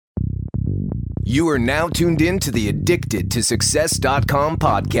You are now tuned in to the Addicted to Success.com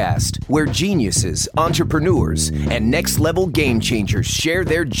podcast, where geniuses, entrepreneurs, and next-level game changers share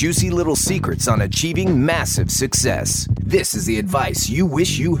their juicy little secrets on achieving massive success. This is the advice you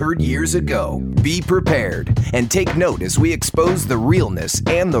wish you heard years ago. Be prepared and take note as we expose the realness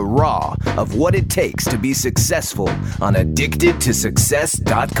and the raw of what it takes to be successful on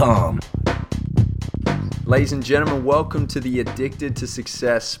AddictedToSuccess.com. Ladies and gentlemen, welcome to the Addicted to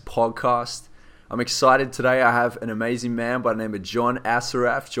Success podcast. I'm excited today. I have an amazing man by the name of John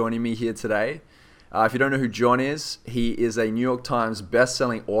Assaraf joining me here today. If you don't know who John is, he is a New York Times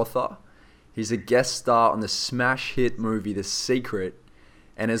best-selling author. He's a guest star on the smash hit movie The Secret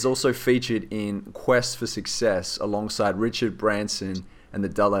and is also featured in Quest for Success alongside Richard Branson and the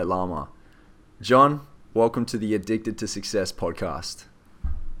Dalai Lama. John, welcome to the Addicted to Success podcast.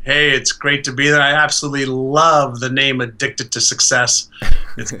 Hey, it's great to be there. I absolutely love the name Addicted to Success.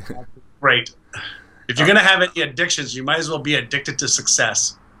 It's great. If you're going to have any addictions, you might as well be addicted to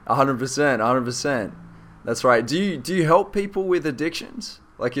success. 100%. That's right. Do you help people with addictions?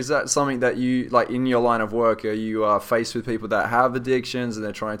 Like, is that something that you, like in your line of work, are you faced with people that have addictions and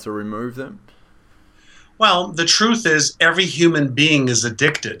they're trying to remove them? Well, the truth is every human being is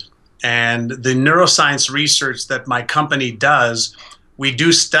addicted. And the neuroscience research that my company does, we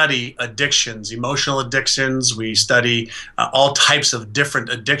do study addictions, emotional addictions. We study all types of different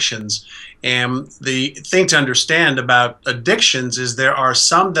addictions. And the thing to understand about addictions is there are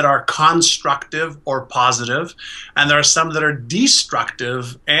some that are constructive or positive, and there are some that are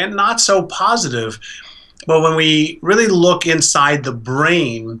destructive and not so positive. But when we really look inside the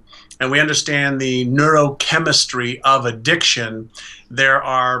brain and we understand the neurochemistry of addiction, there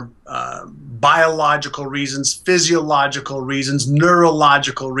are biological reasons, physiological reasons,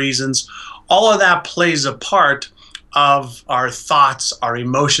 neurological reasons. All of that plays a part of our thoughts, our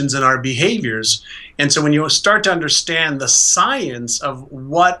emotions, and our behaviors. And so when you start to understand the science of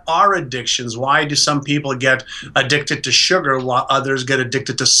what are addictions, why do some people get addicted to sugar while others get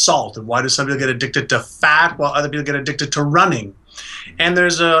addicted to salt? And why do some people get addicted to fat while other people get addicted to running? And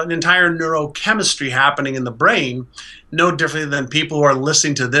there's an entire neurochemistry happening in the brain, no differently than people who are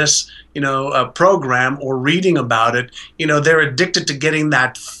listening to this, program or reading about it. They're addicted to getting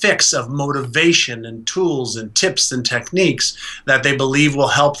that fix of motivation and tools and tips and techniques that they believe will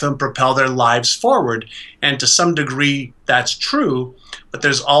help them propel their lives forward. And to some degree, that's true. But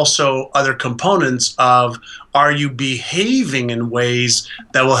there's also other components of, are you behaving in ways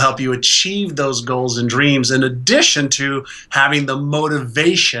that will help you achieve those goals and dreams, in addition to having the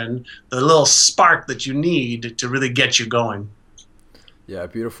motivation, the little spark that you need to really get you going? Yeah,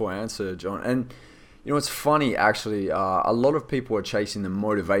 beautiful answer, John. And it's funny, actually, a lot of people are chasing the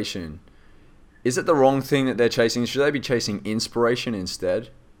motivation. Is it the wrong thing that they're chasing? Should they be chasing inspiration instead?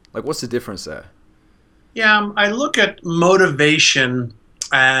 Like, what's the difference there? Yeah, I look at motivation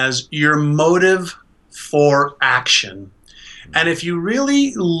as your motive for action. And if you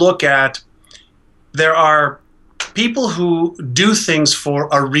really look at, there are people who do things for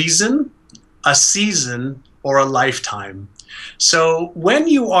a reason, a season, or a lifetime. So when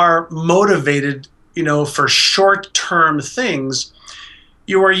you are motivated, for short-term things,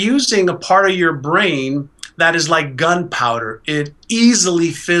 you are using a part of your brain that is like gunpowder. It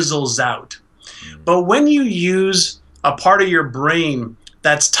easily fizzles out. But when you use a part of your brain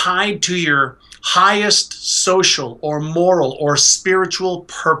that's tied to your highest social or moral or spiritual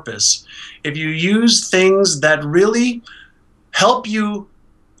purpose, if you use things that really help you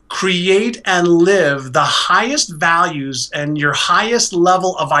create and live the highest values and your highest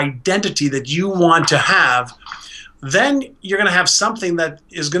level of identity that you want to have, then you're going to have something that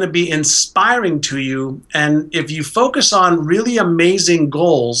is going to be inspiring to you. And if you focus on really amazing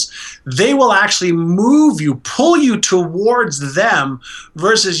goals, they will actually move you, pull you towards them,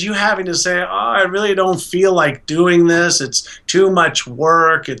 versus you having to say, I really don't feel like doing this. It's too much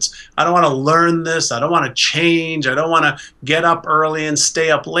work. I don't want to learn this. I don't want to change. I don't want to get up early and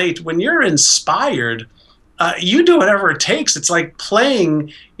stay up late. When you're inspired, you do whatever it takes. It's like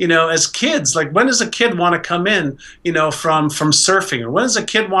playing, as kids. Like, when does a kid want to come in, from surfing? Or when does a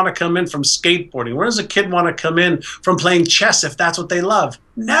kid want to come in from skateboarding? When does a kid want to come in from playing chess if that's what they love?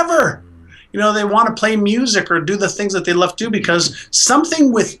 Never. They want to play music or do the things that they love to do because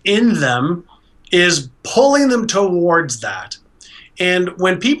something within them is pulling them towards that. And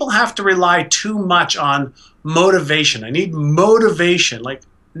when people have to rely too much on motivation, I need motivation, like,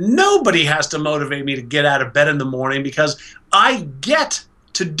 nobody has to motivate me to get out of bed in the morning because I get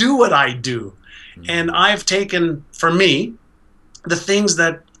to do what I do. And I've taken, for me, the things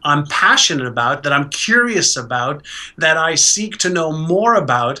that I'm passionate about, that I'm curious about, that I seek to know more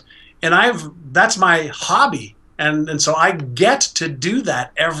about, And that's my hobby. And so I get to do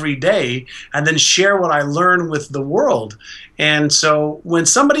that every day and then share what I learn with the world. And so when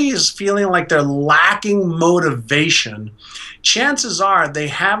somebody is feeling like they're lacking motivation, chances are they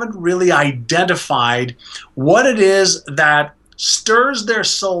haven't really identified what it is that stirs their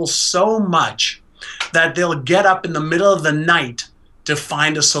soul so much that they'll get up in the middle of the night to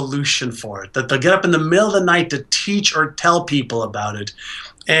find a solution for it, that they'll get up in the middle of the night to teach or tell people about it.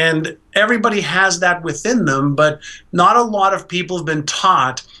 And everybody has that within them, but not a lot of people have been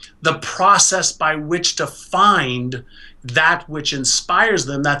taught the process by which to find that which inspires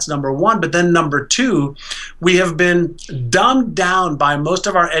them. That's number one. But then number two, we have been dumbed down by most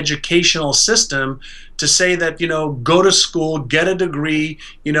of our educational system to say that, go to school, get a degree,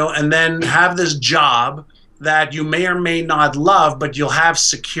 and then have this job that you may or may not love, but you'll have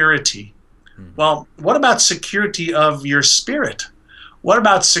security. Well, what about security of your spirit? What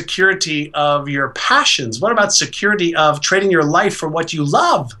about security of your passions? What about security of trading your life for what you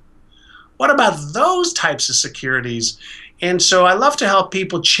love? What about those types of securities? And so I love to help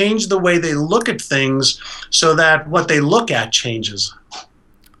people change the way they look at things so that what they look at changes.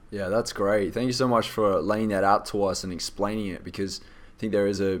 Yeah, that's great. Thank you so much for laying that out to us and explaining it, because I think there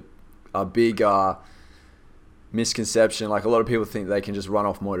is a big misconception. Like, a lot of people think they can just run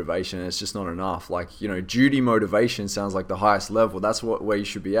off motivation, and it's just not enough. Like, duty motivation sounds like the highest level. That's where you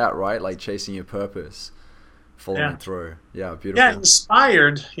should be at, right? Like chasing your purpose, following through. Yeah, beautiful. Yeah,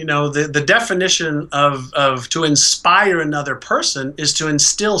 inspired, the definition of to inspire another person is to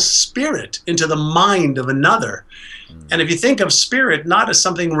instill spirit into the mind of another. And if you think of spirit not as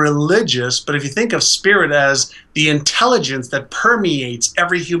something religious, but if you think of spirit as the intelligence that permeates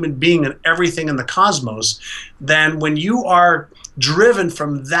every human being and everything in the cosmos, then when you are driven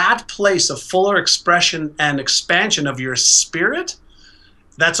from that place of fuller expression and expansion of your spirit,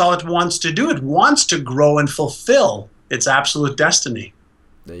 that's all it wants to do. It wants to grow and fulfill its absolute destiny.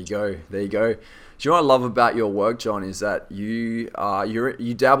 There you go. There you go. Do you know what I love about your work, John, is that you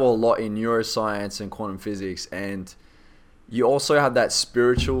dabble a lot in neuroscience and quantum physics, and you also have that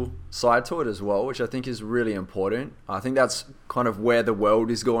spiritual side to it as well, which I think is really important. I think that's kind of where the world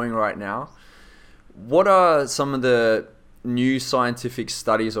is going right now. What are some of the new scientific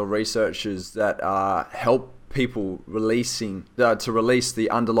studies or researches that help people to release the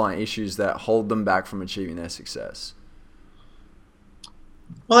underlying issues that hold them back from achieving their success?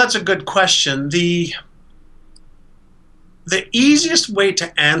 Well, that's a good question. The easiest way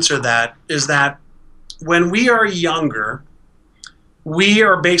to answer that is that when we are younger, we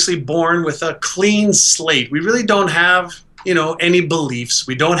are basically born with a clean slate. We really don't have, any beliefs.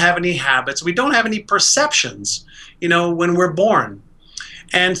 We don't have any habits. We don't have any perceptions, when we're born.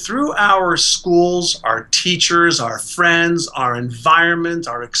 And through our schools, our teachers, our friends, our environment,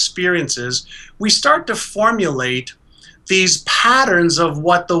 our experiences, we start to formulate these patterns of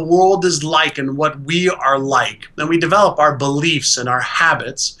what the world is like and what we are like. And we develop our beliefs and our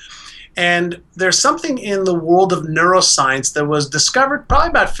habits. And there's something in the world of neuroscience that was discovered probably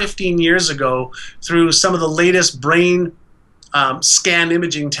about 15 years ago through some of the latest brain scan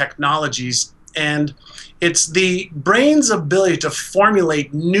imaging technologies. And it's the brain's ability to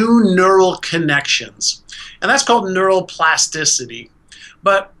formulate new neural connections. And that's called neuroplasticity.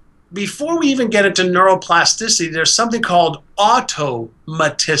 But before we even get into neuroplasticity, there's something called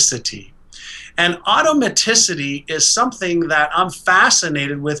automaticity. And automaticity is something that I'm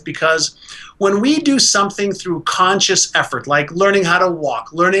fascinated with, because when we do something through conscious effort, like learning how to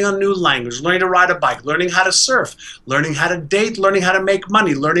walk, learning a new language, learning to ride a bike, learning how to surf, learning how to date, learning how to make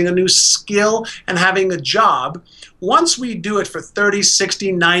money, learning a new skill, and having a job, once we do it for 30,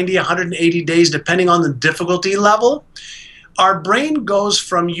 60, 90, 180 days, depending on the difficulty level, our brain goes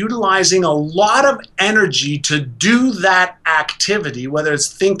from utilizing a lot of energy to do that activity, whether it's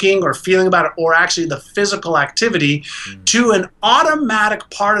thinking or feeling about it or actually the physical activity, to an automatic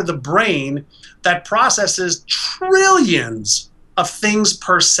part of the brain that processes trillions of things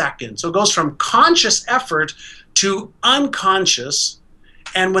per second. So it goes from conscious effort to unconscious.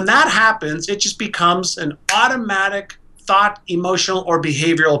 And when that happens, it just becomes an automatic thought, emotional, or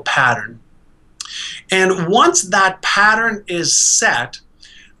behavioral pattern. And once that pattern is set,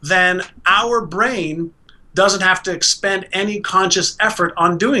 then our brain doesn't have to expend any conscious effort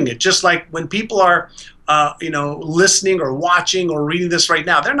on doing it. Just like when people are, listening or watching or reading this right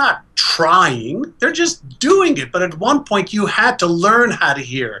now, they're not trying, they're just doing it. But at one point you had to learn how to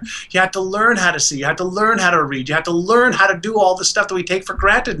hear, you had to learn how to see, you had to learn how to read, you had to learn how to do all the stuff that we take for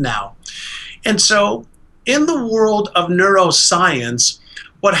granted now. And so in the world of neuroscience,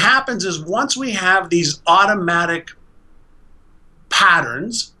 what happens is once we have these automatic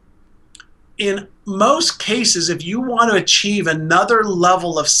patterns, in most cases, if you want to achieve another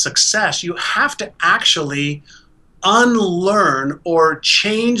level of success, you have to actually unlearn or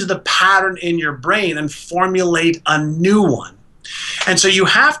change the pattern in your brain and formulate a new one. And so you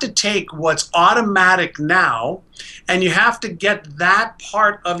have to take what's automatic now, and you have to get that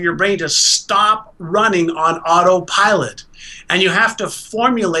part of your brain to stop running on autopilot. And you have to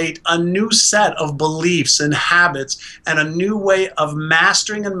formulate a new set of beliefs and habits and a new way of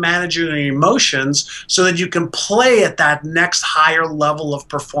mastering and managing your emotions so that you can play at that next higher level of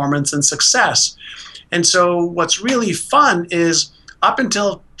performance and success. And so what's really fun is up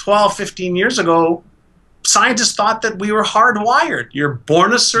until 12, 15 years ago, scientists thought that we were hardwired. You're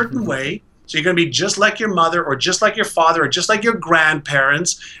born a certain way, so you're going to be just like your mother or just like your father or just like your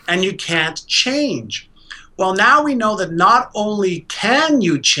grandparents, and you can't change. Well, now we know that not only can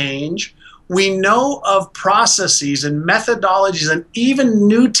you change, we know of processes and methodologies and even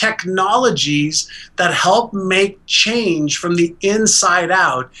new technologies that help make change from the inside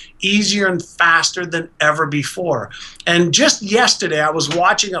out easier and faster than ever before. And just yesterday, I was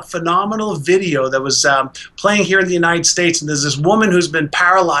watching a phenomenal video that was playing here in the United States, and there's this woman who's been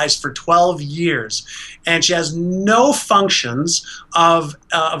paralyzed for 12 years, and she has no functions of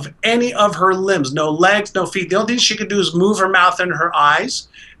any of her limbs, no legs, no feet. The only thing she could do is move her mouth and her eyes,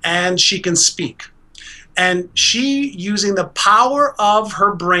 and she can speak. And she, using the power of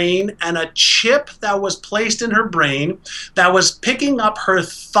her brain and a chip that was placed in her brain that was picking up her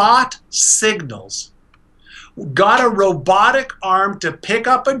thought signals, got a robotic arm to pick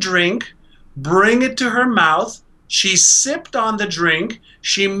up a drink, bring it to her mouth. She sipped on the drink,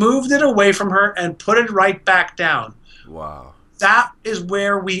 she moved it away from her and put it right back down. Wow. That is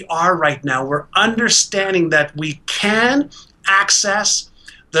where we are right now. We're understanding that we can access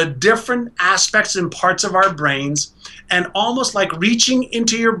the different aspects and parts of our brains, and almost like reaching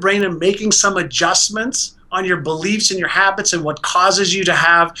into your brain and making some adjustments on your beliefs and your habits and what causes you to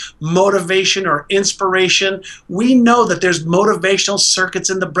have motivation or inspiration. We know that there's motivational circuits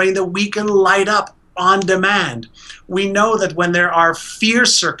in the brain that we can light up on demand. We know that when there are fear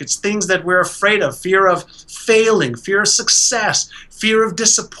circuits, things that we're afraid of, fear of failing, fear of success, fear of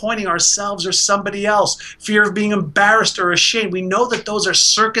disappointing ourselves or somebody else, fear of being embarrassed or ashamed, we know that those are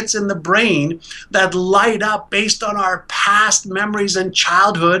circuits in the brain that light up based on our past memories in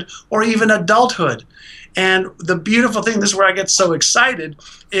childhood or even adulthood. And the beautiful thing, this is where I get so excited,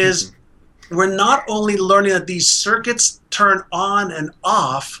 is we're not only learning that these circuits turn on and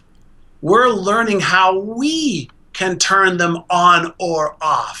off, we're learning how we can turn them on or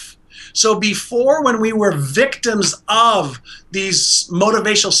off. So before, when we were victims of these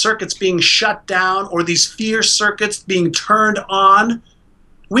motivational circuits being shut down or these fear circuits being turned on,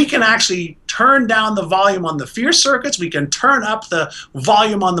 we can actually turn down the volume on the fear circuits. We can turn up the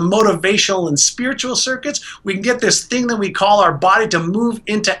volume on the motivational and spiritual circuits. We can get this thing that we call our body to move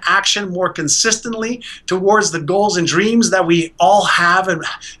into action more consistently towards the goals and dreams that we all have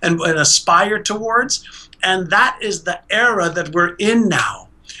and aspire towards. And that is the era that we're in now.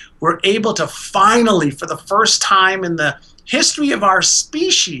 We're able to finally, for the first time in the history of our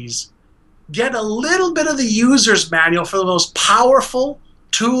species, get a little bit of the user's manual for the most powerful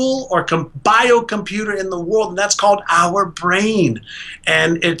tool or biocomputer in the world, and that's called our brain.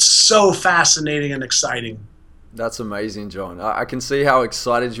 And it's so fascinating and exciting. That's amazing, John. I can see how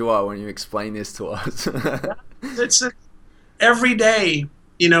excited you are when you explain this to us. It's every day,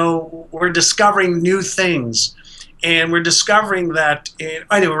 we're discovering new things. And we're discovering that,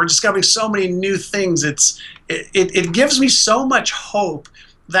 anyway, we're discovering so many new things. It gives me so much hope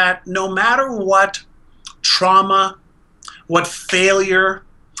that no matter what trauma, what failure,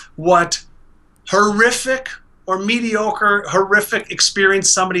 what horrific or mediocre, horrific experience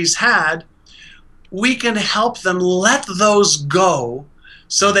somebody's had, we can help them let those go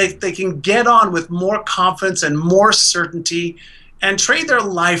so they can get on with more confidence and more certainty and trade their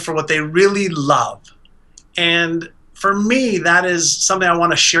life for what they really love. And for me, that is something I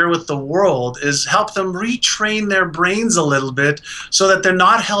want to share with the world, is help them retrain their brains a little bit so that they're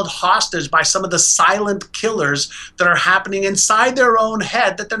not held hostage by some of the silent killers that are happening inside their own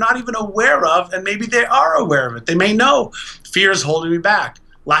head that they're not even aware of, and maybe they are aware of it. They may know fear is holding me back.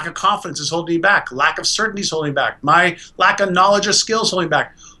 Lack of confidence is holding me back. Lack of certainty is holding me back. My lack of knowledge or skills is holding me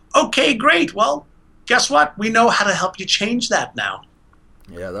back. Okay, great. Well, guess what? We know how to help you change that now.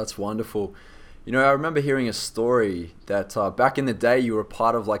 Yeah, that's wonderful. I remember hearing a story that back in the day you were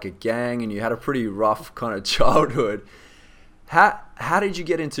part of like a gang and you had a pretty rough kind of childhood. How did you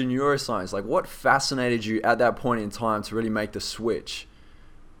get into neuroscience? Like, what fascinated you at that point in time to really make the switch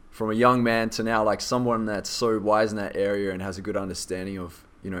from a young man to now like someone that's so wise in that area and has a good understanding of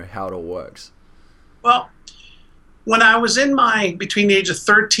how it all works? Well, when I was between the age of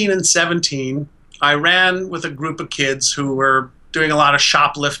 13 and 17, I ran with a group of kids who were doing a lot of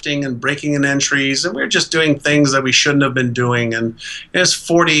shoplifting and breaking in entries, and we were just doing things that we shouldn't have been doing. And it was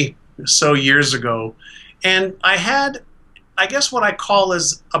 40 or so years ago. And I had, I guess what I call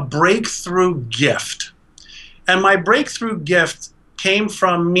is a breakthrough gift. And my breakthrough gift came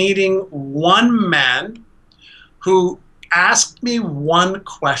from meeting one man who asked me one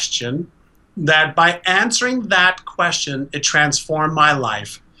question that by answering that question, it transformed my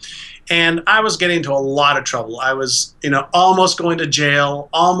life. And I was getting into a lot of trouble. I was, almost going to jail,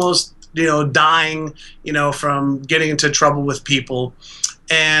 almost, dying, from getting into trouble with people.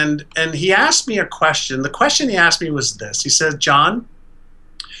 And he asked me a question. The question he asked me was this. He said, John,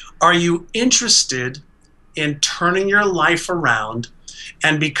 are you interested in turning your life around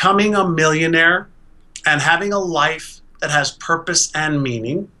and becoming a millionaire and having a life that has purpose and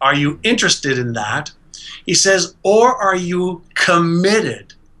meaning? Are you interested in that? He says, or are you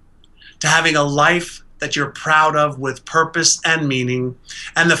committed to having a life that you're proud of with purpose and meaning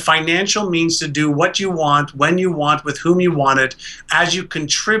and the financial means to do what you want, when you want, with whom you want it, as you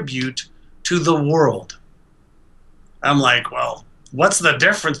contribute to the world? I'm like, well, what's the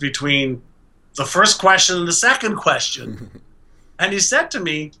difference between the first question and the second question? And he said to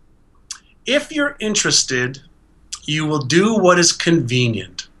me, if you're interested, you will do what is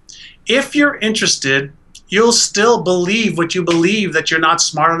convenient. If you're interested, you'll still believe what you believe, that you're not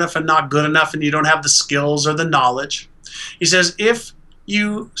smart enough and not good enough and you don't have the skills or the knowledge. He says, if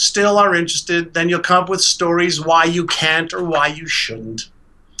you still are interested, then you'll come up with stories why you can't or why you shouldn't.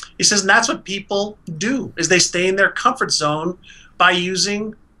 He says, and that's what people do, is they stay in their comfort zone by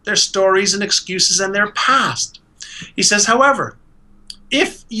using their stories and excuses and their past. He says, however,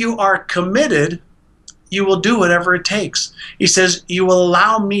 if you are committed, you will do whatever it takes. He says, you will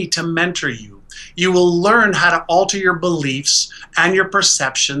allow me to mentor you. You will learn how to alter your beliefs and your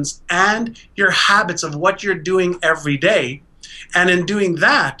perceptions and your habits of what you're doing every day. And in doing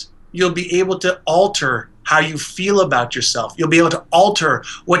that, you'll be able to alter how you feel about yourself. You'll be able to alter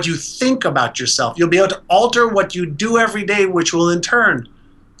what you think about yourself. You'll be able to alter what you do every day, which will in turn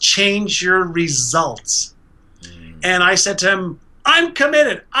change your results. And I said to him, I'm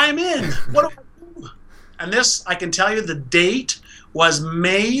committed. I'm in. What do I do? And this, I can tell you, the date was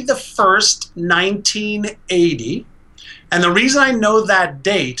May the 1st, 1980. And the reason I know that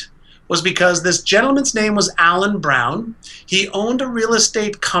date was because this gentleman's name was Alan Brown. He owned a real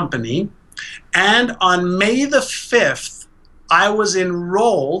estate company. And on May the 5th, I was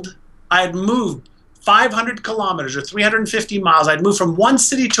enrolled. I had moved 500 kilometers or 350 miles. I'd moved from one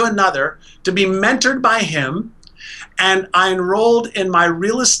city to another to be mentored by him. And I enrolled in my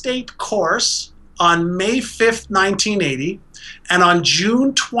real estate course on May 5th, 1980. And on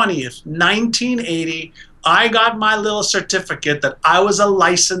June 20th, 1980, I got my little certificate that I was a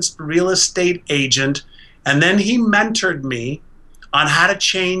licensed real estate agent. And then he mentored me on how to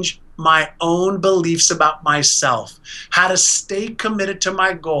change my own beliefs about myself, how to stay committed to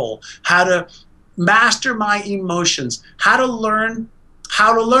my goal, how to master my emotions, how to learn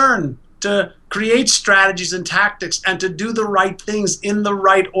to create strategies and tactics and to do the right things in the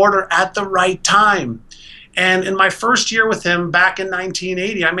right order at the right time. And in my first year with him back in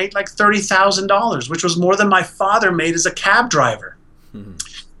 1980, I made like $30,000, which was more than my father made as a cab driver. Mm-hmm.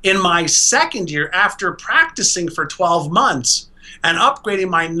 In my second year, after practicing for 12 months and upgrading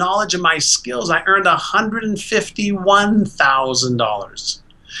my knowledge and my skills, I earned $151,000.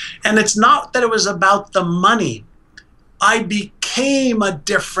 And it's not that it was about the money. I became a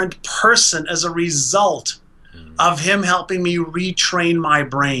different person as a result of him helping me retrain my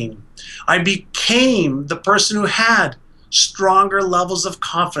brain. I became the person who had stronger levels of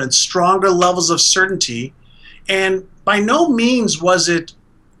confidence, stronger levels of certainty. And by no means was it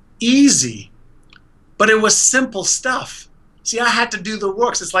easy, but it was simple stuff. See, I had to do the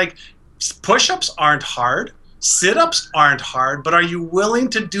works. It's like push-ups aren't hard. Sit-ups aren't hard, but are you willing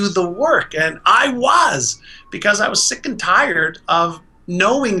to do the work? And I was, because I was sick and tired of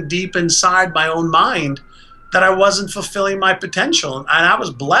knowing deep inside my own mind that I wasn't fulfilling my potential. And I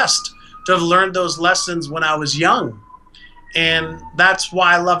was blessed to have learned those lessons when I was young. And that's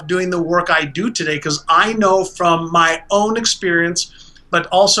why I love doing the work I do today, because I know from my own experience, but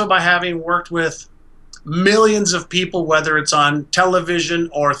also by having worked with millions of people, whether it's on television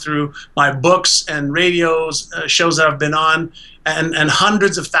or through my books and radios, shows that I've been on, and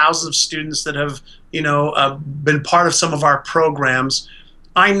hundreds of thousands of students that have, been part of some of our programs.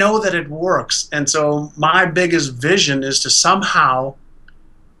 I know that it works. And so my biggest vision is to somehow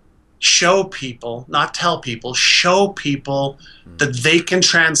show people, not tell people, show people that they can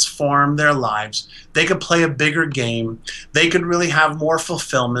transform their lives. They could play a bigger game. They could really have more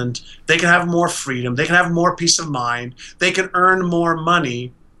fulfillment. They can have more freedom. They can have more peace of mind. They can earn more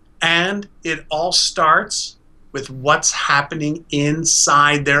money. And it all starts with what's happening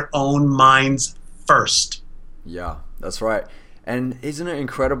inside their own minds first. Yeah, that's right. And isn't it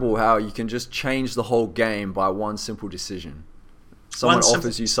incredible how you can just change the whole game by one simple decision? Someone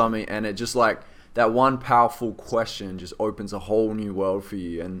offers you something, and it just like that one powerful question just opens a whole new world for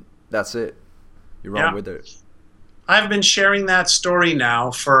you, and that's it. You run with it. I've been sharing that story now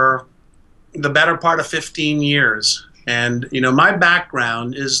for the better part of 15 years. And, my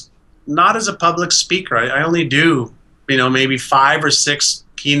background is not as a public speaker. I only do, maybe 5 or 6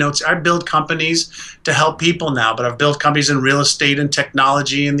 keynotes. I build companies to help people now, but I've built companies in real estate and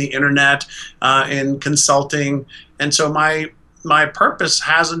technology and the internet, in consulting. And so my purpose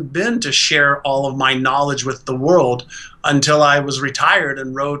hasn't been to share all of my knowledge with the world until I was retired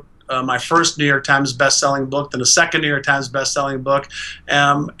and wrote my first New York Times bestselling book, then a second New York Times bestselling book.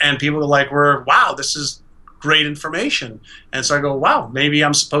 And people were wow, this is great information. And so I go, wow, maybe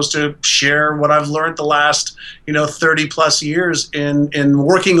I'm supposed to share what I've learned the last, 30 plus years in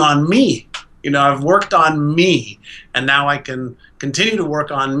working on me. I've worked on me, and now I can continue to work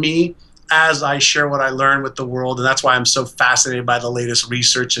on me as I share what I learn with the world. And that's why I'm so fascinated by the latest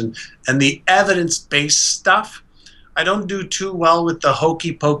research and the evidence-based stuff. I don't do too well with the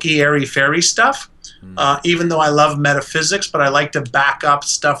hokey-pokey, airy-fairy stuff, even though I love metaphysics, but I like to back up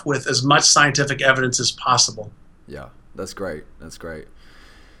stuff with as much scientific evidence as possible. Yeah, that's great. That's great.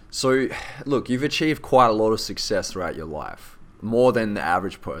 So, look, you've achieved quite a lot of success throughout your life, more than the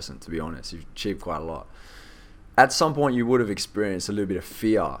average person, to be honest. You've achieved quite a lot. At some point, you would have experienced a little bit of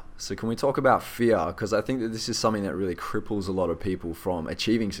fear. So can we talk about fear? Because I think that this is something that really cripples a lot of people from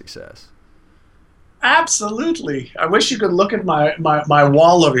achieving success. Absolutely. I wish you could look at my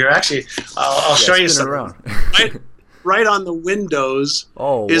wall over here. Actually, I'll show you something. Right on the windows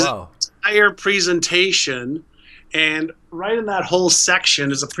is an entire presentation. And right in that whole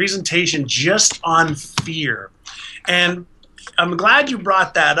section is a presentation just on fear. And I'm glad you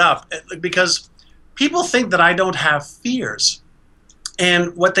brought that up, because people think that I don't have fears.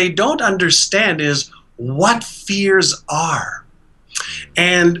 And what they don't understand is what fears are.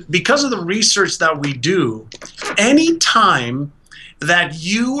 And because of the research that we do, any time that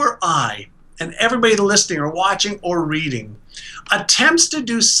you or I, and everybody listening or watching or reading, attempts to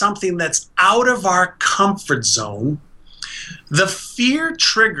do something that's out of our comfort zone, the fear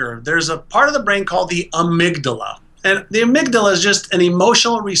trigger, there's a part of the brain called the amygdala. And the amygdala is just an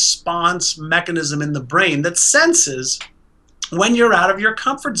emotional response mechanism in the brain that senses when you're out of your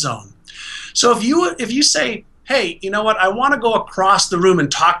comfort zone. So if you say, hey, you know what, I want to go across the room and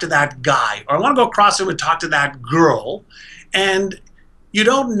talk to that guy, or I want to go across the room and talk to that girl, and you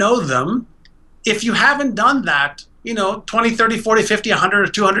don't know them, if you haven't done that, 20, 30, 40, 50, 100,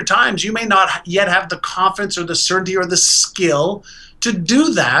 or 200 times, you may not yet have the confidence or the certainty or the skill to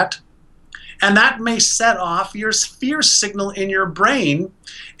do that. And that may set off your fear signal in your brain.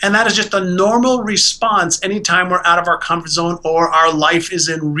 And that is just a normal response anytime we're out of our comfort zone or our life is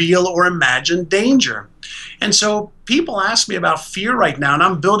in real or imagined danger. And so people ask me about fear right now, and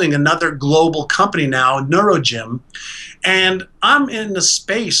I'm building another global company now, NeuroGym. And I'm in a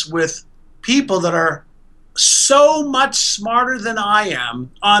space with people that are so much smarter than I am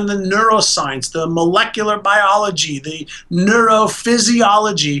on the neuroscience, the molecular biology, the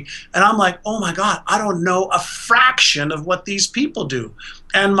neurophysiology. And I'm like, oh my God, I don't know a fraction of what these people do.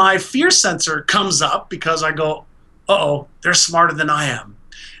 And my fear sensor comes up because I go, uh-oh, they're smarter than I am.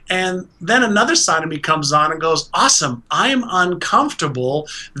 And then another side of me comes on and goes, awesome, I am uncomfortable,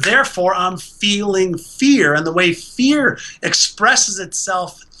 therefore I'm feeling fear. And the way fear expresses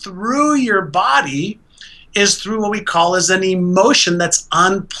itself through your body is through what we call as an emotion that's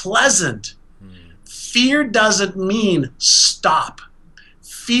unpleasant. Fear doesn't mean stop.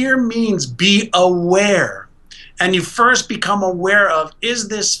 Fear means be aware. And you first become aware of, is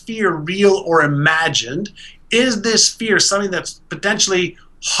this fear real or imagined? Is this fear something that's potentially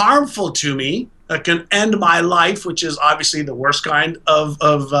harmful to me, that can end my life, which is obviously the worst kind of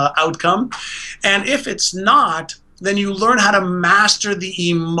outcome? And if it's not, then you learn how to master the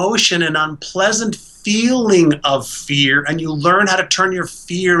emotion and unpleasant feeling of fear, and you learn how to turn your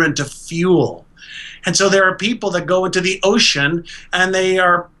fear into fuel. And so there are people that go into the ocean and they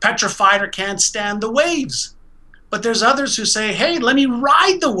are petrified or can't stand the waves. But there's others who say, hey, let me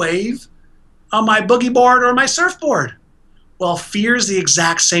ride the wave on my boogie board or my surfboard. Well, fear is the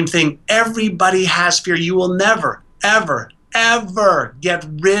exact same thing. Everybody has fear. You will never, ever, ever get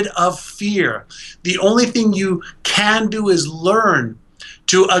rid of fear. The only thing you can do is learn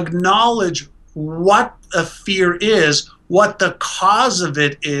to acknowledge what a fear is, what the cause of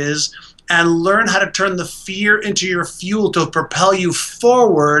it is, and learn how to turn the fear into your fuel to propel you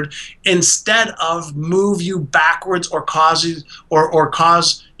forward instead of move you backwards or cause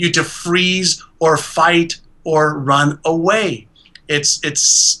you to freeze or fight or run away.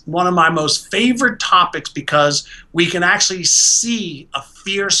 It's one of my most favorite topics because we can actually see a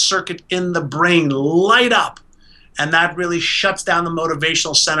fear circuit in the brain light up, and that really shuts down the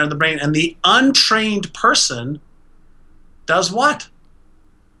motivational center of the brain. And the untrained person does what?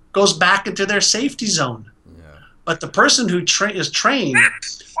 Goes back into their safety zone. Yeah. But the person who is trained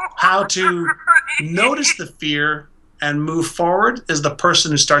how to notice the fear and move forward is the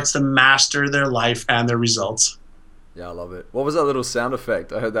person who starts to master their life and their results. Yeah, I love it. What was that little sound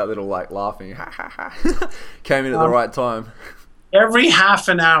effect? I heard that little like laughing. Ha ha ha. Came in at the right time. Every half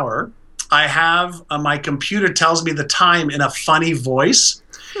an hour, I have my computer tells me the time in a funny voice,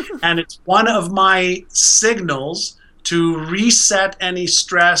 and it's one of my signals to reset any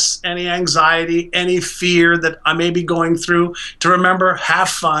stress, any anxiety, any fear that I may be going through, to remember, have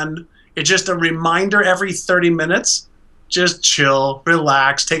fun. It's just a reminder every 30 minutes. Just chill,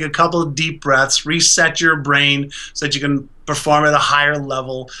 relax, take a couple of deep breaths, reset your brain so that you can perform at a higher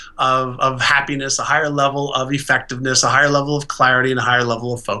level of happiness, a higher level of effectiveness, a higher level of clarity, and a higher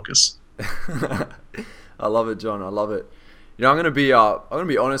level of focus. I love it, John. I love it. You know, I'm gonna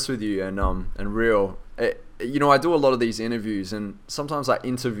be honest with you and real. You know, I do a lot of these interviews, and sometimes I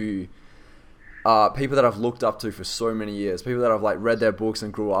interview people that I've looked up to for so many years, people that I've like read their books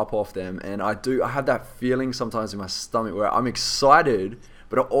and grew up off them, and I have that feeling sometimes in my stomach where I'm excited,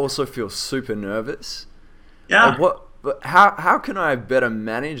 but I also feel super nervous. Yeah. But how can I better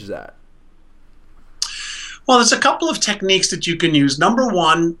manage that? Well, there's a couple of techniques that you can use. Number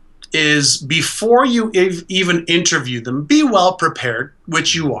one is before you even interview them, be well prepared,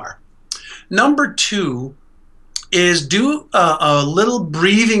 which you are. Number two is do a little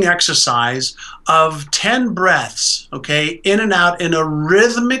breathing exercise of 10 breaths, okay, in and out in a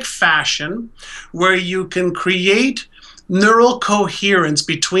rhythmic fashion where you can create neural coherence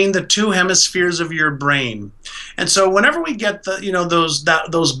between the two hemispheres of your brain. And so whenever we get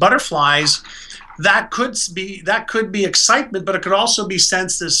those butterflies, that could be excitement, but it could also be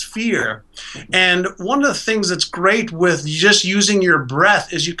sensed as fear. And one of the things that's great with just using your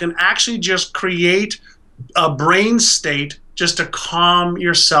breath is you can actually just create a brain state just to calm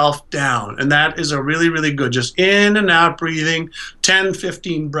yourself down. And that is a really, really good, just in and out breathing, 10,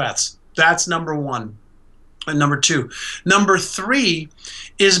 15 breaths. That's number one. And number two. Number three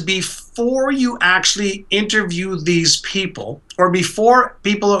is before you actually interview these people, or before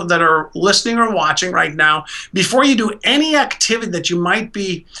people that are listening or watching right now, before you do any activity that you might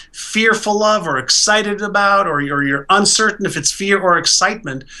be fearful of or excited about, or you're uncertain if it's fear or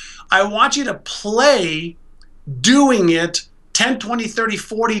excitement, I want you to play doing it 10, 20, 30,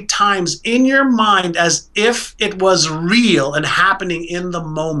 40 times in your mind as if it was real and happening in the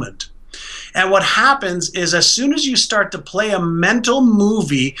moment. And what happens is as soon as you start to play a mental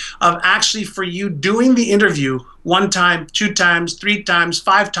movie of actually for you doing the interview 1 time, 2 times, 3 times,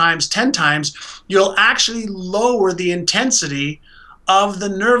 5 times, 10 times, you'll actually lower the intensity of the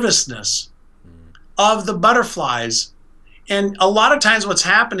nervousness, of the butterflies. And a lot of times what's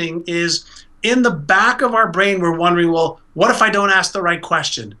happening is in the back of our brain, we're wondering, well, what if I don't ask the right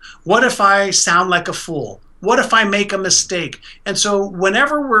question? What if I sound like a fool? What if I make a mistake? And so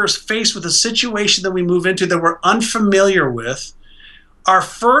whenever we're faced with a situation that we move into that we're unfamiliar with, our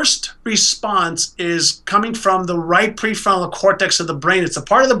first response is coming from the right prefrontal cortex of the brain. It's a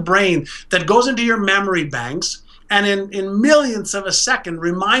part of the brain that goes into your memory banks and in millionths of a second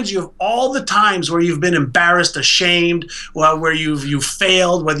reminds you of all the times where you've been embarrassed, ashamed, where you've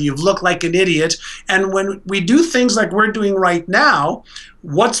failed, whether you've looked like an idiot. And when we do things like we're doing right now,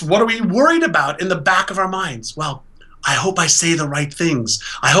 what are we worried about in the back of our minds? Well, I hope I say the right things.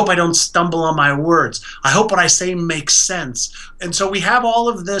 I hope I don't stumble on my words. I hope what I say makes sense. And so we have all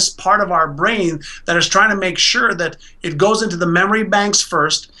of this part of our brain that is trying to make sure that it goes into the memory banks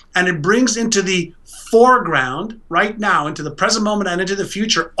first, and it brings into the foreground right now, into the present moment and into the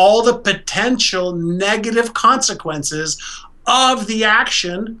future, all the potential negative consequences of the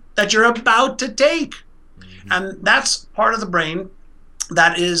action that you're about to take. Mm-hmm. And that's part of the brain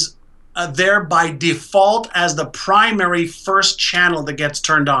that is there by default as the primary first channel that gets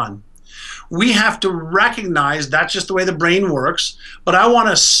turned on. we have to recognize that's just the way the brain works, but I want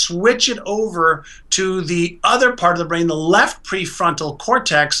to switch it over to the other part of the brain, the left prefrontal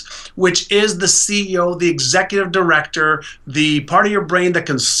cortex, which is the CEO, the executive director, the part of your brain that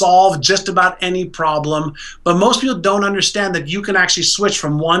can solve just about any problem. But most people don't understand that you can actually switch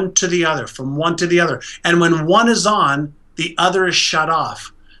from one to the other, from one to the other. And when one is on, the other is shut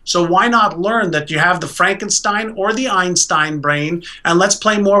off. So why not learn that you have the Frankenstein or the Einstein brain, and let's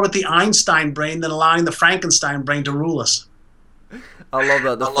play more with the Einstein brain than allowing the Frankenstein brain to rule us. I love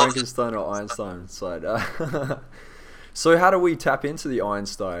that, the Frankenstein or Einstein side. So how do we tap into the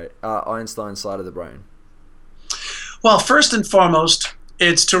Einstein side of the brain? Well, first and foremost,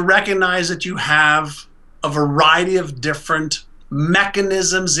 it's to recognize that you have a variety of different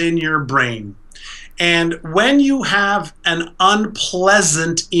mechanisms in your brain. And when you have an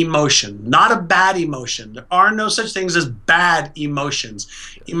unpleasant emotion, not a bad emotion, there are no such things as bad emotions.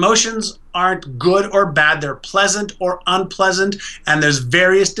 Emotions aren't good or bad, they're pleasant or unpleasant, and there's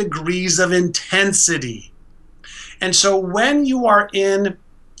various degrees of intensity. And so when you are in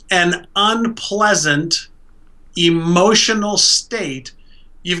an unpleasant emotional state,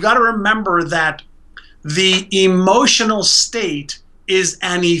 you've got to remember that the emotional state is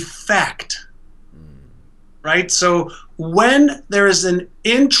an effect. Right? So when there is an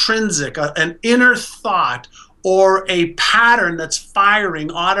intrinsic, an inner thought or a pattern that's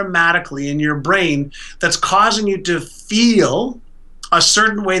firing automatically in your brain that's causing you to feel a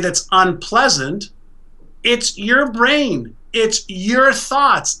certain way that's unpleasant, it's your brain. It's your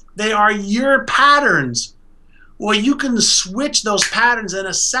thoughts. They are your patterns. Well, you can switch those patterns in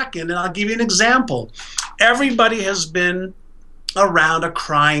a second, and I'll give you an example. Everybody has been around a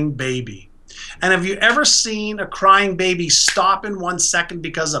crying baby. And have you ever seen a crying baby stop in 1 second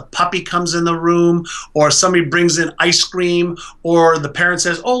because a puppy comes in the room, or somebody brings in ice cream, or the parent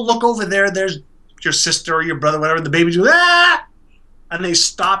says, oh, look over there, there's your sister or your brother, whatever, and the baby goes, ah! And they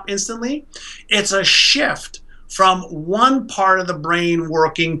stop instantly? It's a shift from one part of the brain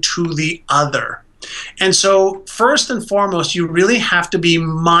working to the other. And so first and foremost, you really have to be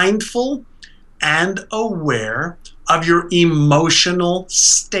mindful and aware of your emotional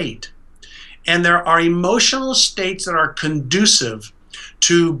state. And there are emotional states that are conducive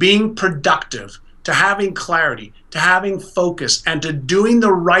to being productive, to having clarity, to having focus, and to doing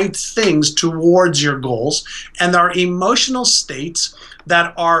the right things towards your goals. And there are emotional states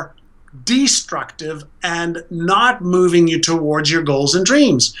that are destructive and not moving you towards your goals and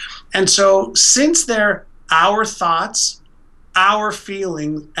dreams. And so since they're our thoughts, our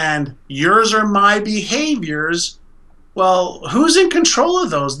feelings, and yours or my behaviors, well, who's in control of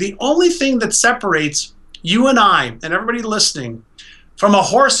those? The only thing that separates you and I, and everybody listening, from a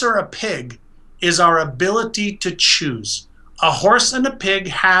horse or a pig is our ability to choose. A horse and a pig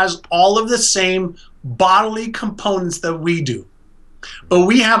has all of the same bodily components that we do. But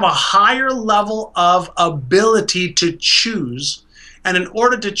we have a higher level of ability to choose. And in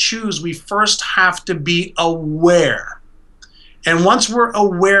order to choose, we first have to be aware. And once we're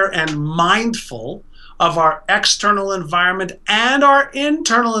aware and mindful of our external environment and our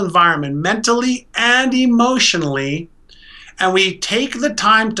internal environment, mentally and emotionally, and we take the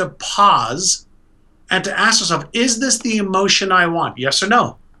time to pause and to ask ourselves, is this the emotion I want? Yes or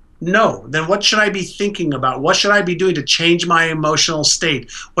no? No. Then what should I be thinking about? What should I be doing to change my emotional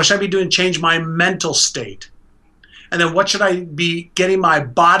state? What should I be doing to change my mental state? And then what should I be getting my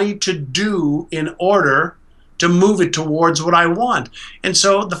body to do in order to move it towards what I want? And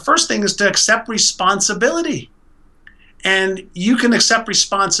so the first thing is to accept responsibility. And you can accept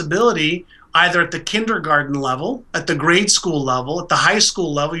responsibility either at the kindergarten level, at the grade school level, at the high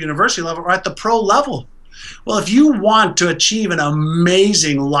school level, university level, or at the pro level. Well, if you want to achieve an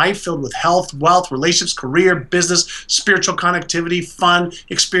amazing life filled with health, wealth, relationships, career, business, spiritual connectivity, fun,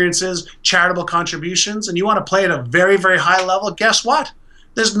 experiences, charitable contributions, and you want to play at a very, very high level, guess what?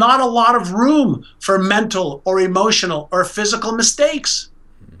 There's not a lot of room for mental or emotional or physical mistakes.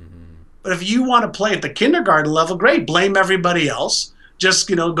 But if you want to play at the kindergarten level, great, blame everybody else.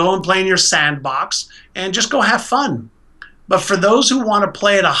 Just, go and play in your sandbox and just go have fun. But for those who want to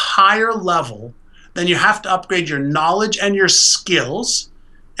play at a higher level, then you have to upgrade your knowledge and your skills.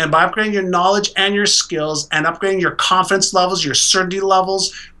 And by upgrading your knowledge and your skills and upgrading your confidence levels, your certainty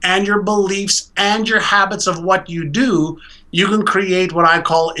levels, and your beliefs and your habits of what you do, you can create what I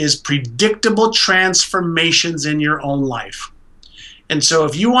call is predictable transformations in your own life. And so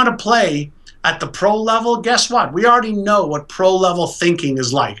if you want to play at the pro level, guess what? We already know what pro level thinking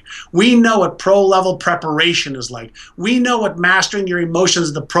is like. We know what pro level preparation is like. We know what mastering your emotions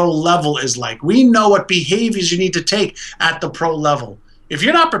at the pro level is like. We know what behaviors you need to take at the pro level. If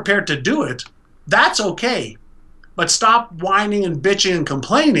you're not prepared to do it, that's okay. But stop whining and bitching and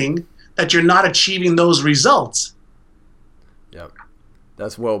complaining that you're not achieving those results. Yep.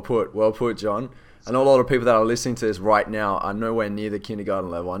 That's well put. Well put, John. I know a lot of people that are listening to this right now are nowhere near the kindergarten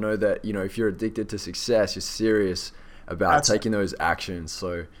level. I know that, if you're addicted to success, you're serious about taking those actions.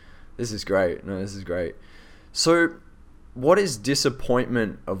 So this is great. No, this is great. So what is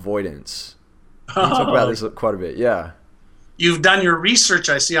disappointment avoidance? Can you talk about this quite a bit? Yeah. You've done your research,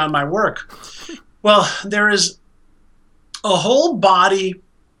 I see, on my work. Well, there is a whole body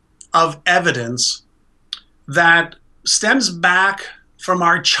of evidence that stems back from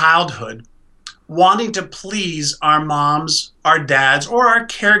our childhood, wanting to please our moms, our dads, or our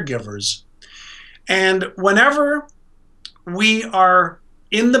caregivers. And whenever we are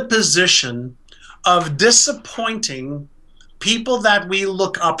in the position of disappointing people that we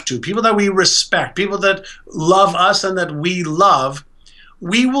look up to, people that we respect, people that love us and that we love,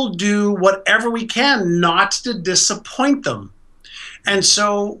 we will do whatever we can not to disappoint them. And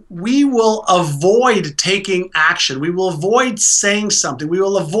so we will avoid taking action. We will avoid saying something. We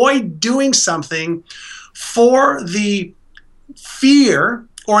will avoid doing something for the fear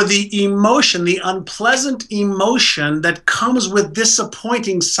or the emotion, the unpleasant emotion that comes with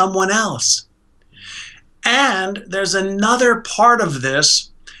disappointing someone else. And there's another part of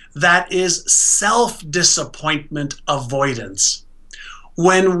this that is self-disappointment avoidance.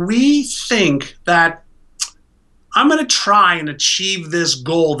 When we think that I'm going to try and achieve this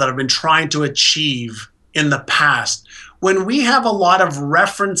goal that I've been trying to achieve in the past, when we have a lot of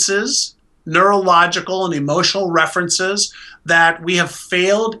references, neurological and emotional references, that we have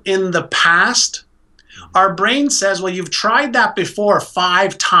failed in the past, our brain says, well, you've tried that before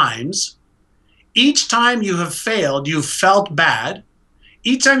 5 times. Each time you have failed, you've felt bad.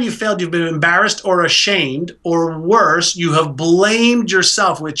 Each time you failed, you've been embarrassed or ashamed, or worse, you have blamed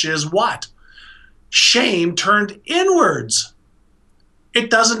yourself, which is what? Shame turned inwards. It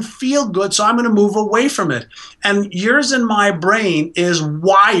doesn't feel good, so I'm going to move away from it. And yours and my brain is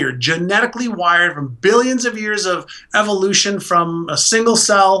wired, genetically wired from billions of years of evolution, from a single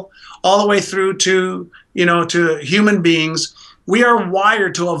cell all the way through to, to human beings. We are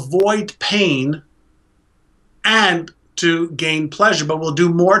wired to avoid pain and to gain pleasure, but we'll do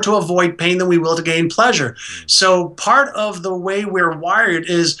more to avoid pain than we will to gain pleasure. So part of the way we're wired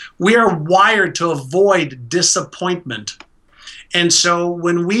is we are wired to avoid disappointment. And so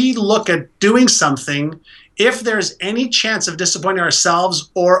when we look at doing something, if there's any chance of disappointing ourselves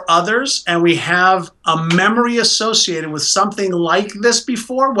or others, and we have a memory associated with something like this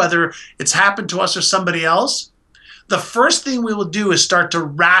before, whether it's happened to us or somebody else, the first thing we will do is start to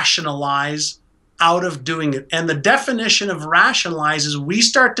rationalize out of doing it. And the definition of rationalize is we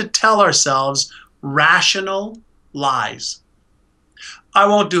start to tell ourselves rational lies. I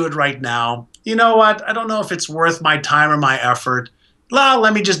won't do it right now. You know what? I don't know if it's worth my time or my effort. Well,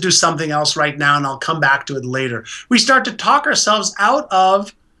 let me just do something else right now and I'll come back to it later. We start to talk ourselves out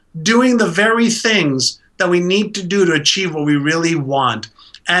of doing the very things that we need to do to achieve what we really want.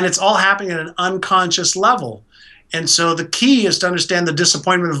 And it's all happening at an unconscious level. And so the key is to understand the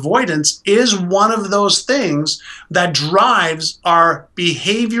disappointment avoidance is one of those things that drives our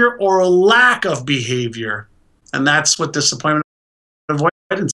behavior or lack of behavior. And that's what disappointment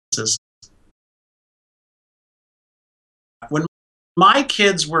avoidance is. When my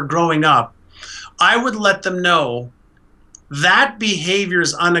kids were growing up, I would let them know that behavior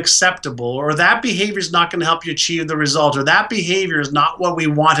is unacceptable, or that behavior is not going to help you achieve the result, or that behavior is not what we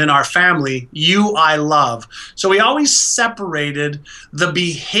want in our family. You, I love. So we always separated the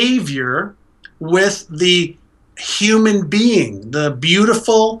behavior with the human being, the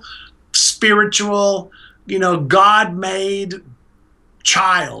beautiful, spiritual, God-made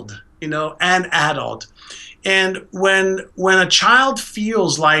child, and adult. And when a child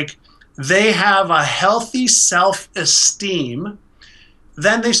feels like they have a healthy self-esteem,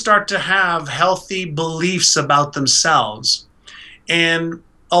 then they start to have healthy beliefs about themselves. And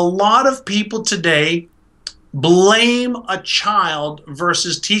a lot of people today blame a child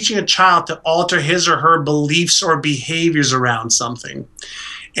versus teaching a child to alter his or her beliefs or behaviors around something.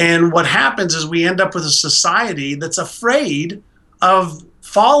 And what happens is we end up with a society that's afraid of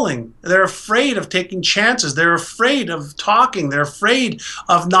falling. They're afraid of taking chances. They're afraid of talking. They're afraid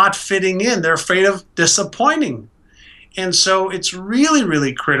of not fitting in. They're afraid of disappointing. And so it's really,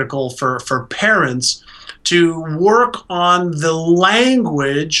 really critical for parents to work on the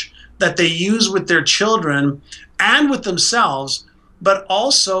language that they use with their children and with themselves, but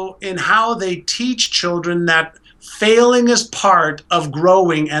also in how they teach children that failing is part of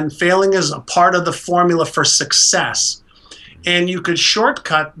growing and failing is a part of the formula for success. and you could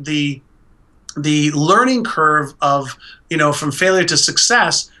shortcut the learning curve of, from failure to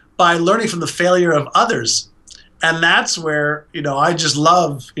success by learning from the failure of others. And that's where, I just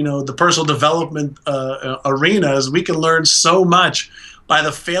love, the personal development arena, is we can learn so much by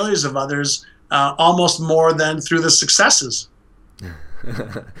the failures of others, almost more than through the successes.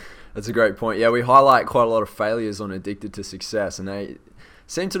 That's a great point. Yeah, we highlight quite a lot of failures on Addicted to Success, and they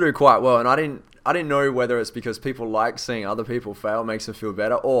seem to do quite well. And I didn't know whether it's because people like seeing other people fail, makes them feel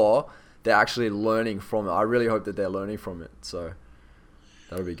better, or they're actually learning from it. I really hope that they're learning from it. So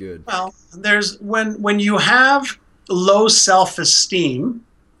that'll be good. Well, there's when you have low self-esteem,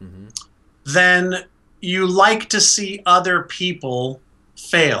 then you like to see other people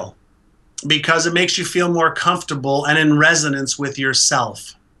fail because it makes you feel more comfortable and in resonance with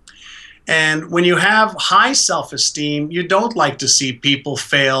yourself. And when you have high self-esteem, you don't like to see people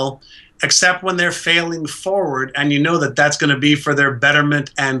fail, except when they're failing forward, and you know that that's going to be for their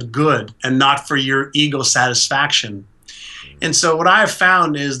betterment and good, and not for your ego satisfaction. And so what I've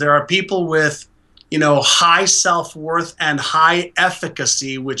found is there are people with, high self-worth and high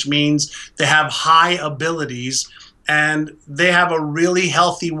efficacy, which means they have high abilities, and they have a really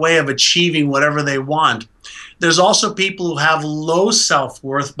healthy way of achieving whatever they want. There's also people who have low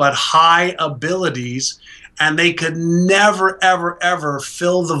self-worth but high abilities, and they could never, ever, ever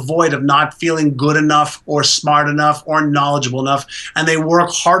fill the void of not feeling good enough or smart enough or knowledgeable enough, and they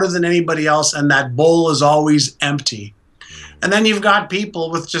work harder than anybody else, and that bowl is always empty. And then you've got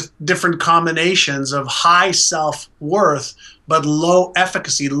people with just different combinations of high self-worth but low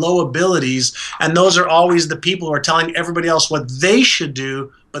efficacy, low abilities, and those are always the people who are telling everybody else what they should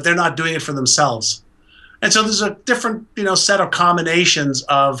do, but they're not doing it for themselves. And so there's a different, set of combinations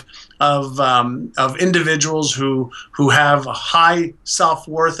of individuals who have high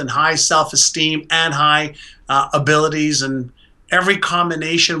self-worth and high self-esteem and high abilities, and every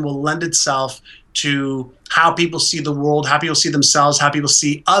combination will lend itself to how people see the world, how people see themselves, how people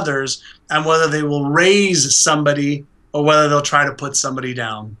see others, and whether they will raise somebody or whether they'll try to put somebody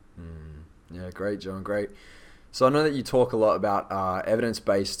down. Yeah, great, John, great. So I know that you talk a lot about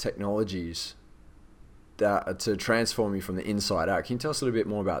evidence-based technologies to transform you from the inside out. Can you tell us a little bit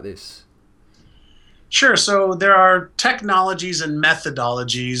more about this? Sure. So there are technologies and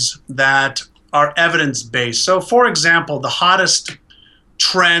methodologies that are evidence-based. So for example, the hottest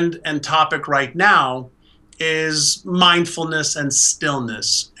trend and topic right now is mindfulness and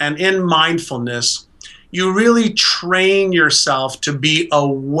stillness. And in mindfulness, you really train yourself to be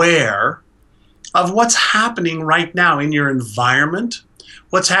aware of what's happening right now in your environment,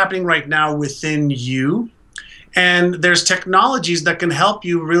 what's happening right now within you. And there's technologies that can help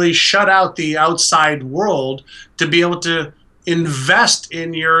you really shut out the outside world to be able to invest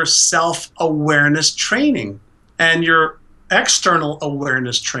in your self-awareness training and your external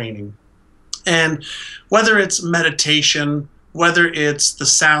awareness training. And whether it's meditation, whether it's the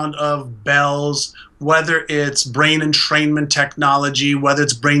sound of bells, whether it's brain entrainment technology, whether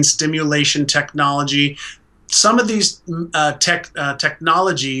it's brain stimulation technology, some of these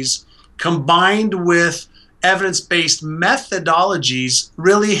technologies combined with evidence-based methodologies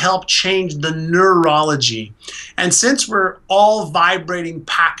really help change the neurology. And since we're all vibrating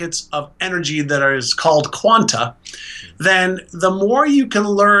packets of energy that is called quanta, then the more you can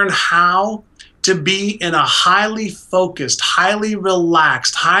learn how to be in a highly focused, highly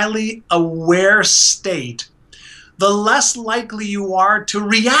relaxed, highly aware state, the less likely you are to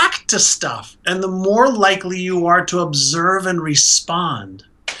react to stuff, and the more likely you are to observe and respond.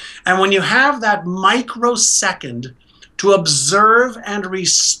 And when you have that microsecond to observe and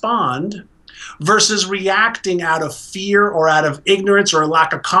respond versus reacting out of fear or out of ignorance or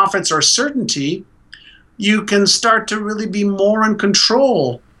lack of confidence or certainty, you can start to really be more in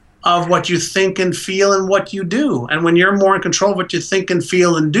control of what you think and feel and what you do. And when you're more in control of what you think and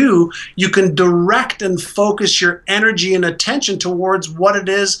feel and do, you can direct and focus your energy and attention towards what it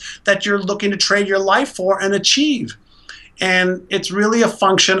is that you're looking to trade your life for and achieve. And it's really a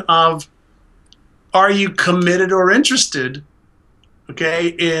function of, are you committed or interested, okay,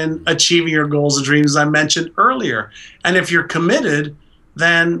 in achieving your goals and dreams, as I mentioned earlier. And if you're committed,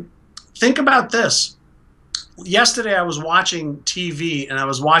 then think about this. Yesterday I was watching TV, and I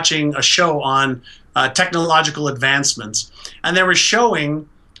was watching a show on technological advancements, and they were showing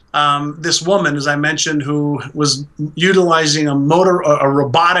this woman, as I mentioned, who was utilizing a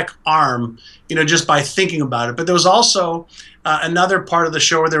robotic arm, just by thinking about it. But there was also another part of the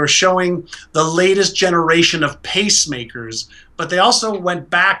show where they were showing the latest generation of pacemakers. But they also went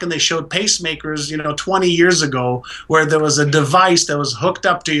back and they showed pacemakers, 20 years ago, where there was a device that was hooked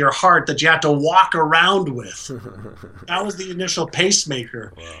up to your heart that you had to walk around with. That was the initial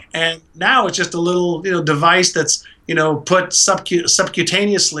pacemaker. Wow. And now it's just a little, device that's, put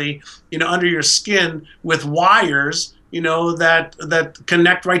subcutaneously, under your skin with wires, that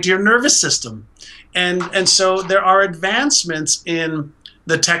connect right to your nervous system. And so there are advancements in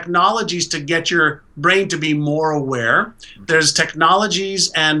the technologies to get your brain to be more aware. There's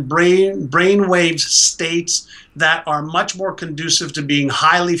technologies and brainwave states that are much more conducive to being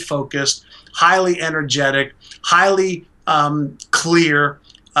highly focused, highly energetic, highly clear,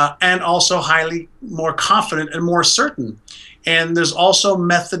 and also highly more confident and more certain. And there's also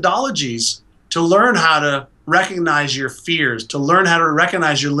methodologies to learn how to recognize your fears, to learn how to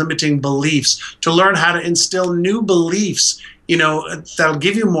recognize your limiting beliefs, to learn how to instill new beliefs, that'll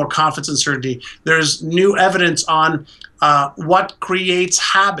give you more confidence and certainty. There's new evidence on what creates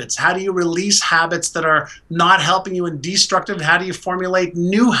habits. How do you release habits that are not helping you and destructive? How do you formulate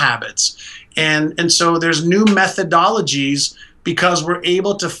new habits? And so there's new methodologies because we're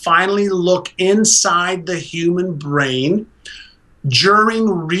able to finally look inside the human brain during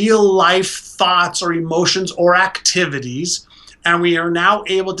real life thoughts or emotions or activities, and we are now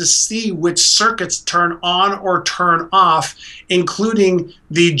able to see which circuits turn on or turn off, including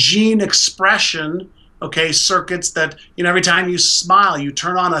the gene expression, circuits that, every time you smile, you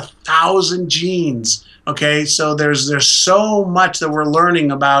turn on 1,000 genes, so there's so much that we're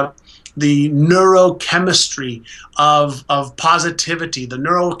learning about the neurochemistry of positivity, the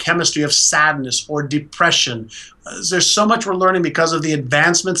neurochemistry of sadness or depression. There's so much we're learning because of the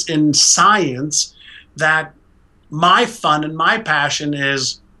advancements in science that my fun and my passion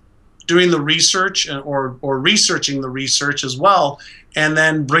is doing the research or researching the research as well, and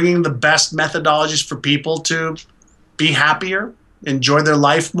then bringing the best methodologies for people to be happier, enjoy their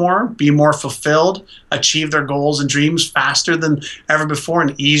life more, be more fulfilled, achieve their goals and dreams faster than ever before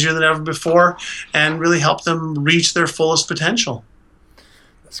and easier than ever before, and really help them reach their fullest potential.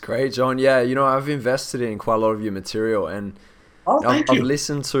 That's great, John. Yeah, I've invested in quite a lot of your material, and I've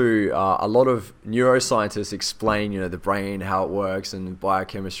listened to a lot of neuroscientists explain, the brain, how it works, and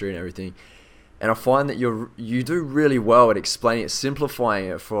biochemistry and everything. And I find that you do really well at explaining it, simplifying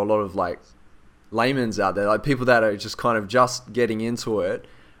it for a lot of layman's out there, like people that are just kind of just getting into it.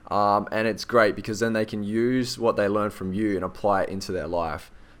 And it's great because then they can use what they learn from you and apply it into their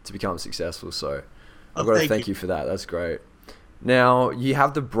life to become successful. So I've got to thank you for that. That's great. Now, you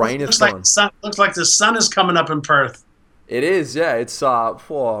have the Brainathon. Looks like the sun is coming up in Perth. It is, yeah. It's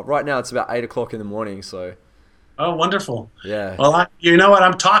right now it's about 8 o'clock in the morning. So. Oh, wonderful. Yeah. Well, you know what?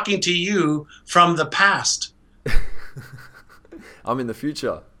 I'm talking to you from the past. I'm in the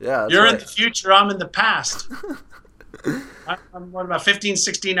future. Yeah. You're right. In the future. I'm in the past. I'm about 15,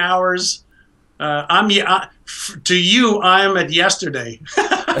 16 hours. To you, I'm at yesterday.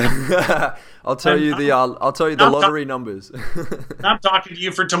 I'll tell you the lottery numbers. I'm talking to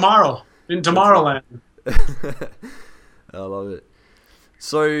you for tomorrow in Tomorrowland. I love it.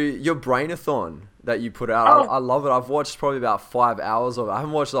 So your Brainathon that you put out, I love it. I've watched probably about 5 hours of it. I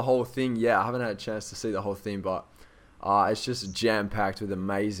haven't watched the whole thing yet. I haven't had a chance to see the whole thing, but it's just jam-packed with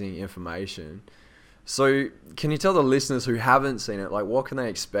amazing information. So can you tell the listeners who haven't seen it, what can they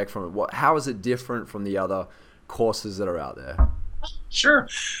expect from it? How is it different from the other courses that are out there? Sure.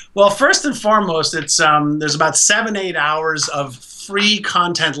 Well, first and foremost, it's there's about 7-8 hours of free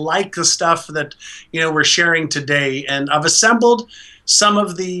content like the stuff that we're sharing today, and I've assembled some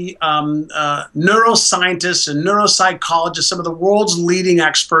of the neuroscientists and neuropsychologists, some of the world's leading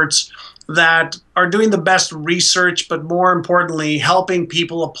experts that are doing the best research, but more importantly, helping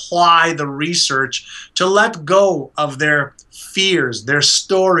people apply the research to let go of their fears, their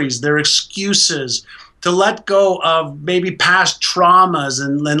stories, their excuses, to let go of maybe past traumas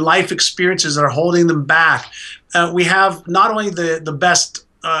and life experiences that are holding them back. We have not only the best,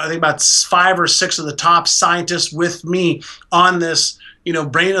 I think about 5 or 6 of the top scientists with me on this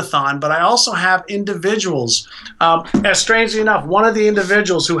Brainathon, but I also have individuals. Strangely enough, one of the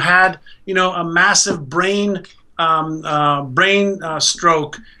individuals who had a massive brain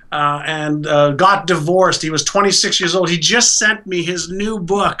stroke and got divorced. He was 26 years old. He just sent me his new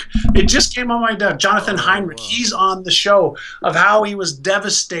book. It just came on my desk. Jonathan Heinrich. Wow. He's on the show of how he was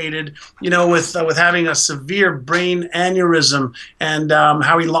devastated, with having a severe brain aneurysm, and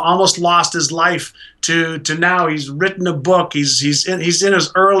how he almost lost his life. To now, he's written a book. He's in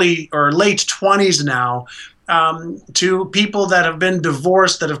his early or late 20s now. To people that have been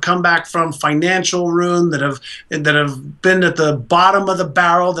divorced, that have come back from financial ruin, that have been at the bottom of the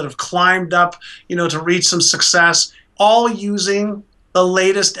barrel, that have climbed up, to reach some success. all using the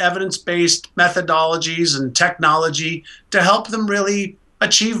latest evidence-based methodologies and technology to help them really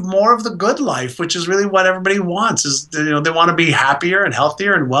achieve more of the good life, which is really what everybody wants. Is, you know, they want to be happier and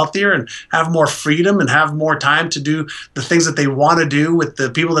healthier and wealthier and have more freedom and have more time to do the things that they want to do with the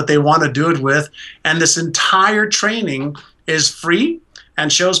people that they want to do it with. And this entire training is free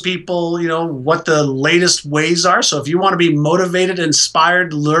and shows people, you know, what the latest ways are. So if you want to be motivated,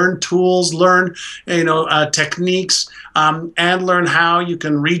 inspired, learn tools, learn, you know, techniques, and learn how you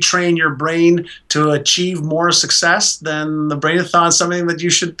can retrain your brain to achieve more success, then the Brainathon is something that you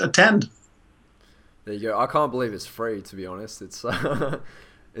should attend. There you go. I can't believe it's free, to be honest. It's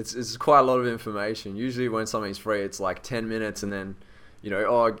it's quite a lot of information. Usually when something's free, it's like 10 minutes and then, you know,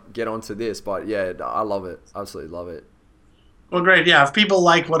 oh, get onto this. But yeah, I love it. Absolutely love it. Well, great. Yeah, if people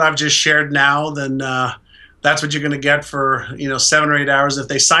like what I've just shared now, then that's what you're going to get for, you know, 7 or 8 hours. If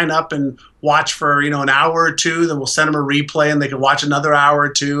they sign up and watch for, you know, an hour or two, then we'll send them a replay and they can watch another hour or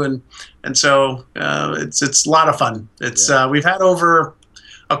two. And so it's a lot of fun. It's we've had over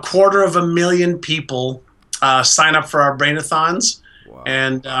 250,000 people sign up for our Brainathons. Wow.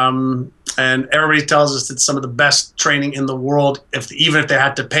 And everybody tells us it's some of the best training in the world, even if they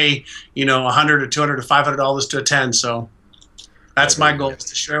had to pay, you know, $100 or $200 or $500 to attend. So that's my goal, is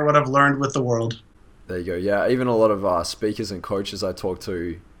to share what I've learned with the world. There you go. Yeah, even a lot of speakers and coaches I talk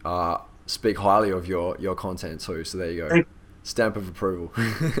to speak highly of your content too. So there you go. Stamp of approval.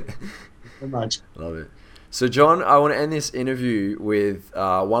 Very much. Love it. So John, I want to end this interview with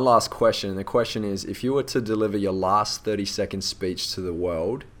one last question. And the question is, if you were to deliver your last 30-second speech to the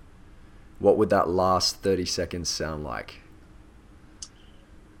world, what would that last 30 seconds sound like?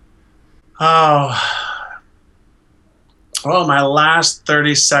 Oh, well, my last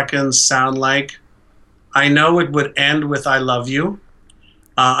 30 seconds sound like, I know it would end with I love you.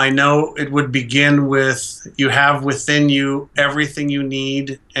 I know it would begin with, you have within you everything you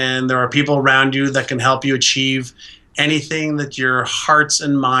need, and there are people around you that can help you achieve anything that your heart's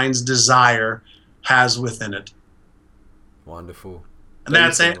and mind's desire has within it. Wonderful. And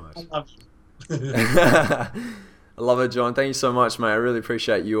that's it. I love you. I love it, John. Thank you so much, mate. I really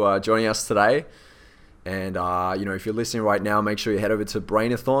appreciate you joining us today. And, you know, if you're listening right now, make sure you head over to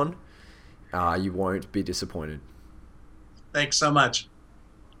Brainathon. You won't be disappointed. Thanks so much.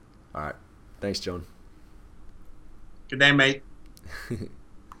 All right. Thanks, John. Good day, mate.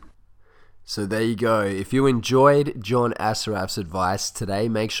 So there you go. If you enjoyed John Assaraf's advice today,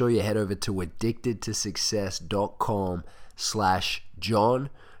 make sure you head over to addictedtosuccess.com/John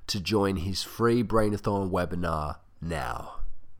to join his free Brainathon webinar now.